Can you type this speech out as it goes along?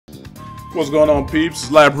What's going on, peeps?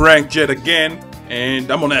 It's Lab Rank Jet again, and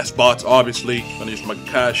I'm on S-Bots, obviously. Gonna use my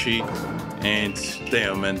Kakashi, and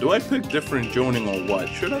damn, man, do I pick different joining or what?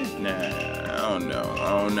 Should I? Nah, I don't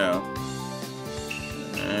know.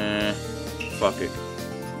 Fuck it.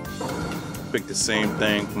 Pick the same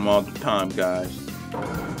thing from all the time, guys.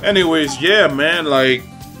 Anyways, yeah, man, like,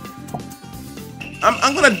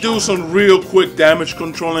 I'm gonna do some real quick damage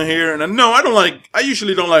controlling here, and I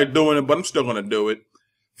usually don't like doing it, but I'm still gonna do it.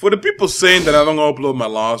 For the people saying that I don't upload my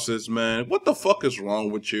losses, man, what the fuck is wrong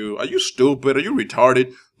with you? Are you stupid? Are you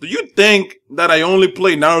retarded? Do you think that I only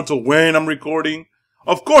play Naruto when I'm recording?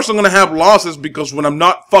 Of course I'm gonna have losses because when I'm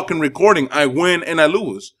not fucking recording, I win and I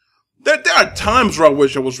lose. There are times where I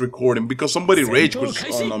wish I was recording because somebody rage quits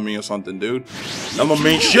on me or something, dude. That don't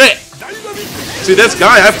mean shit. See, this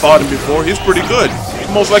guy, I fought him before. He's pretty good. He's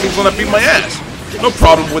most likely gonna beat my ass. No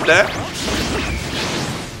problem with that.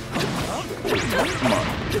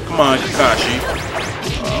 Come on, Kakashi.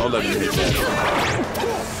 I'll let him hit that.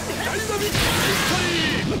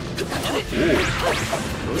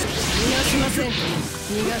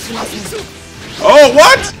 Oh,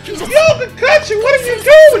 what? Yo, Kakashi, what are you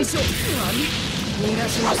doing?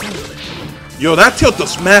 Yo, that tilt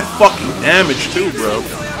does mad fucking damage too, bro.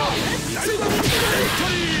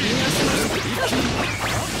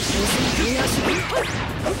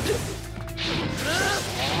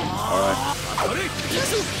 Alright.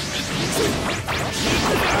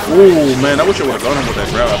 Ooh, man, I wish I would have gone in with that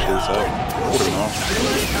grab after this up.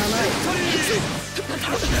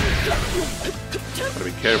 Gotta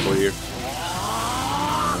be careful here.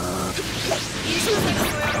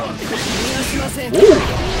 Ooh.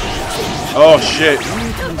 Oh, shit.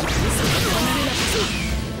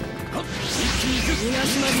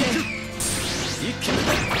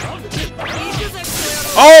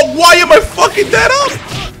 Oh, why am I fucking that up?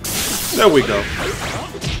 There we go.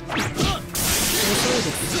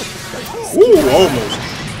 Ooh, almost.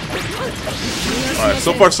 Alright,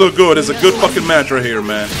 so far so good. It's a good fucking match right here,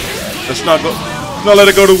 man. Let's not let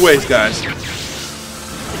it go to waste, guys.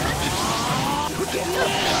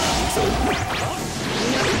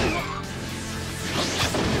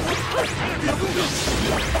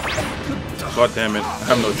 God damn it. I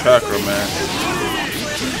have no chakra, man.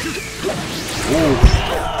 Ooh.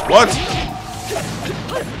 What?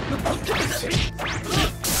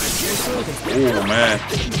 Ooh, man.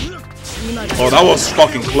 Oh, that was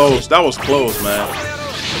fucking close. That was close, man.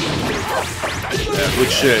 Yeah,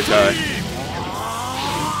 good shit, guy.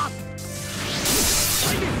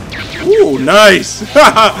 Ooh, nice.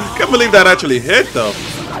 Can't believe that actually hit, though.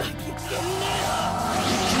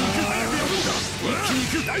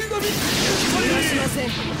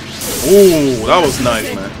 Ooh, that was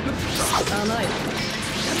nice, man.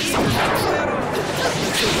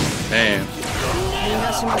 Damn.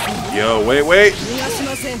 Yo, wait.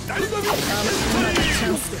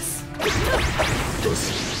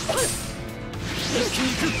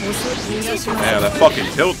 Yeah, that fucking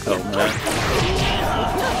tilt though, man.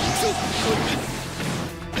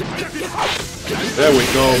 There we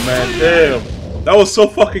go, man. Damn. That was so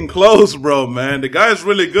fucking close, bro, man. The guy's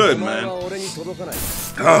really good, man.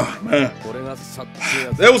 Oh, man.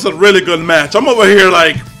 That was a really good match. I'm over here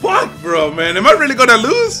like, fuck, bro, man. Am I really gonna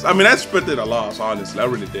lose? I mean, I expected a loss, honestly. I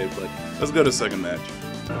really did, but let's go to the second match.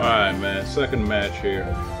 Alright, man. Second match here.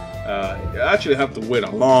 I actually have to wait a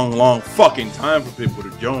long fucking time for people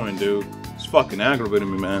to join, dude. It's fucking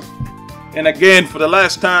aggravating me, man. And again, for the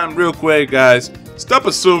last time, real quick, guys, stop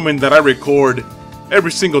assuming that I record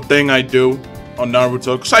every single thing I do on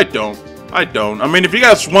Naruto, because I don't. I mean, if you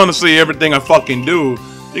guys want to see everything I fucking do,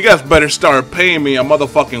 you guys better start paying me a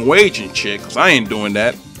motherfucking wage and shit, because I ain't doing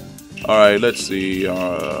that. Alright, let's see.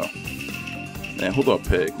 Man, who do I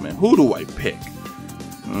pick, man? Who do I pick?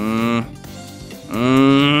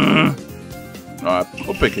 Alright,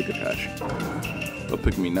 I'll pick Kakashi. I'll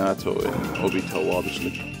pick Minato and Obito,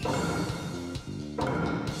 obviously.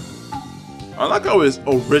 I like how it's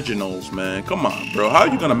originals, man. Come on, bro. How are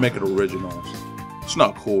you gonna make it originals? It's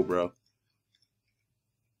not cool, bro.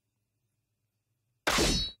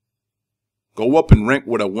 Go up and rank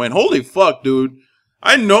with a win. Holy fuck, dude.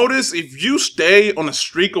 I noticed if you stay on a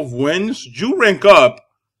streak of wins, you rank up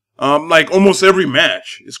like almost every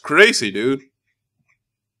match. It's crazy, dude.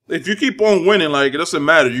 If you keep on winning, like, it doesn't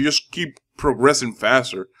matter. You just keep progressing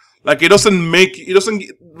faster. Like, it doesn't,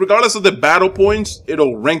 regardless of the battle points,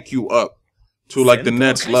 it'll rank you up to, like, the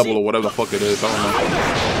next level or whatever the fuck it is. I don't know.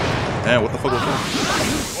 Damn, what the fuck was that?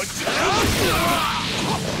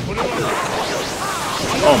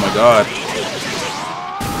 Oh my god.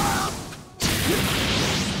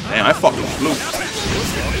 Damn, I fucking flew.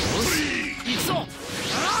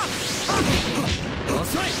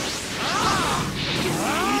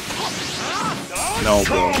 No,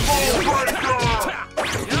 bro.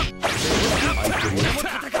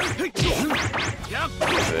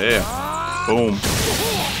 Yeah. Boom.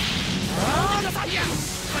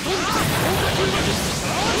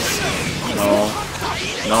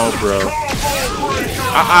 No, bro.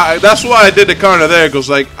 That's why I did the counter there, cause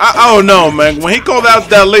like I don't know, man. When he called out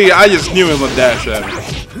that lead, I just knew he was gonna dash at me.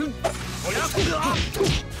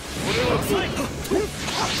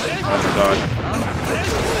 Oh my god.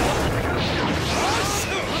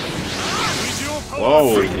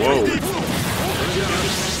 Whoa, whoa.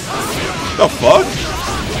 The fuck?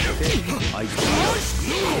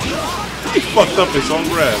 He fucked up his own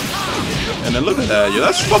grab. And then look at that, yo.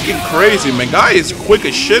 That's fucking crazy, man. Guy is quick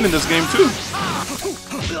as shit in this game, too.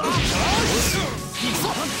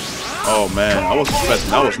 Oh, man. I was expecting.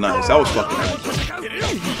 That was nice. That was fucking nice.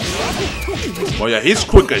 Oh, yeah. He's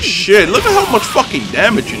quick as shit. Look at how much fucking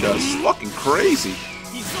damage he does. It's fucking crazy.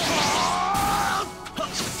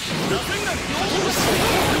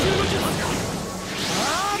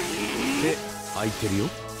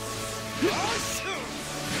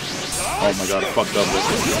 Oh my god, I fucked up with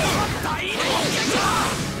it.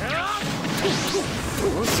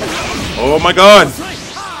 Oh my god!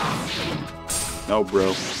 No,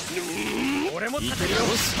 bro.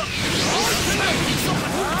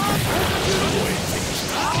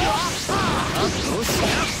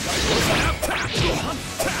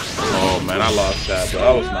 Oh man, I lost that, bro.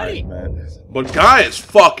 That was nice, man. But Guy is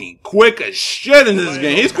fucking quick as shit in this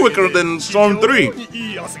game. He's quicker than Storm 3.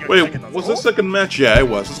 Wait, was this second match? Yeah, it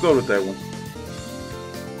was. Let's go with that one.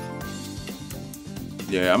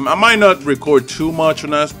 Yeah, I might not record too much on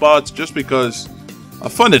that spot just because I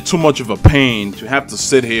find it too much of a pain to have to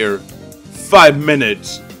sit here 5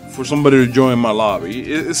 minutes for somebody to join my lobby.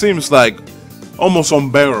 It seems like almost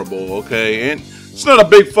unbearable, okay? And it's not a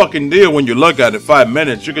big fucking deal when you look at it. 5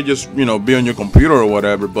 minutes, you could just, you know, be on your computer or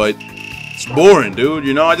whatever, but it's boring, dude.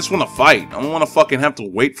 You know, I just want to fight. I don't want to fucking have to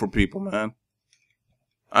wait for people, man.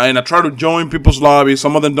 And I try to join people's lobbies.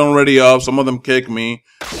 Some of them don't ready up. Some of them kick me.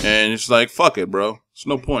 And it's like, fuck it, bro. It's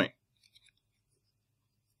no point.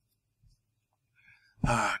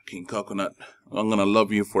 Ah, King Coconut. I'm gonna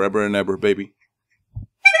love you forever and ever, baby.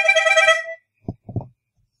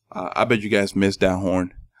 I bet you guys missed that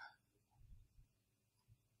horn.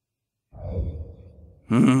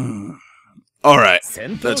 Alright,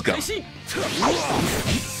 let's go.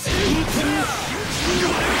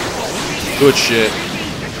 Good shit.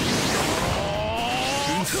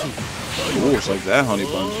 Ooh, it's like that, honey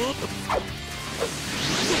bun.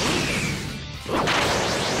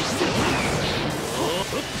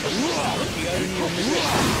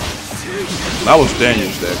 That was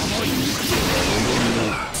Daniel's deck.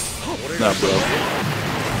 Nah, bro.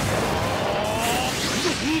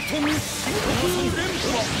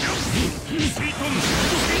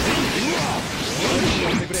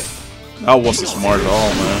 That wasn't smart at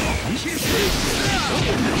all, man.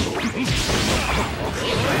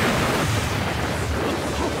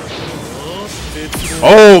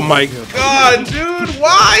 Oh my god, dude,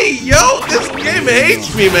 why? Yo, this game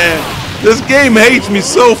hates me, man. This game hates me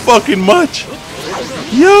so fucking much.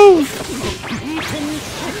 Yo.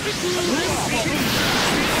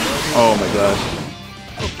 Oh my god.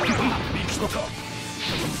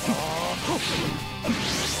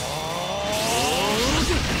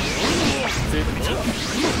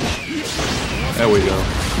 There we go.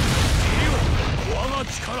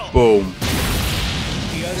 Boom.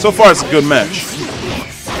 So far, it's a good match.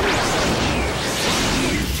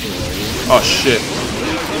 Oh shit.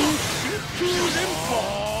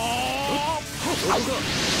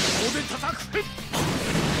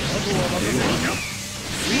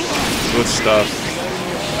 Good stuff.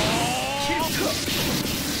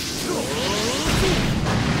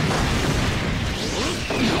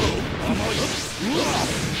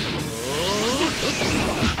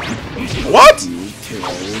 What?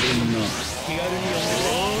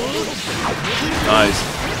 Nice.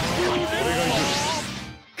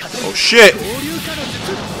 Oh shit.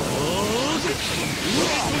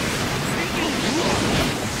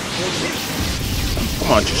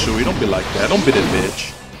 Come on, Chishui, don't be like that. Don't be the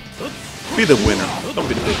bitch. Be the winner. Don't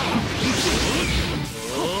be the bitch.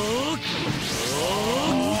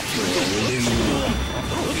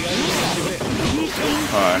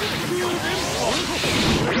 Alright.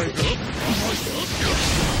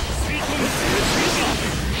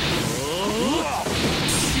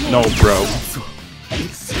 No, bro.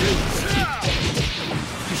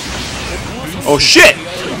 Oh shit!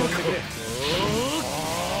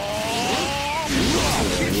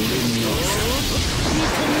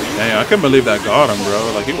 Dang, I can't believe that got him,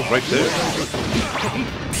 bro. Like, he was right there.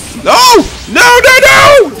 No! No, no,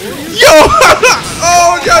 no! Yo!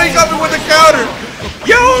 Oh, yo, he got me with the counter!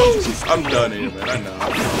 Yo! I'm done here, man. I know.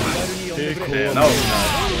 Damn, that was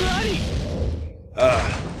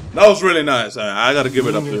nice. That was really nice. I gotta give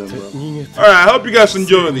it up to him, bro. Alright, I hope you guys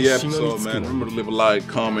enjoyed the episode, man. Remember to leave a like,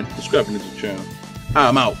 comment, subscribe to the channel.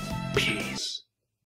 I'm out. Peace.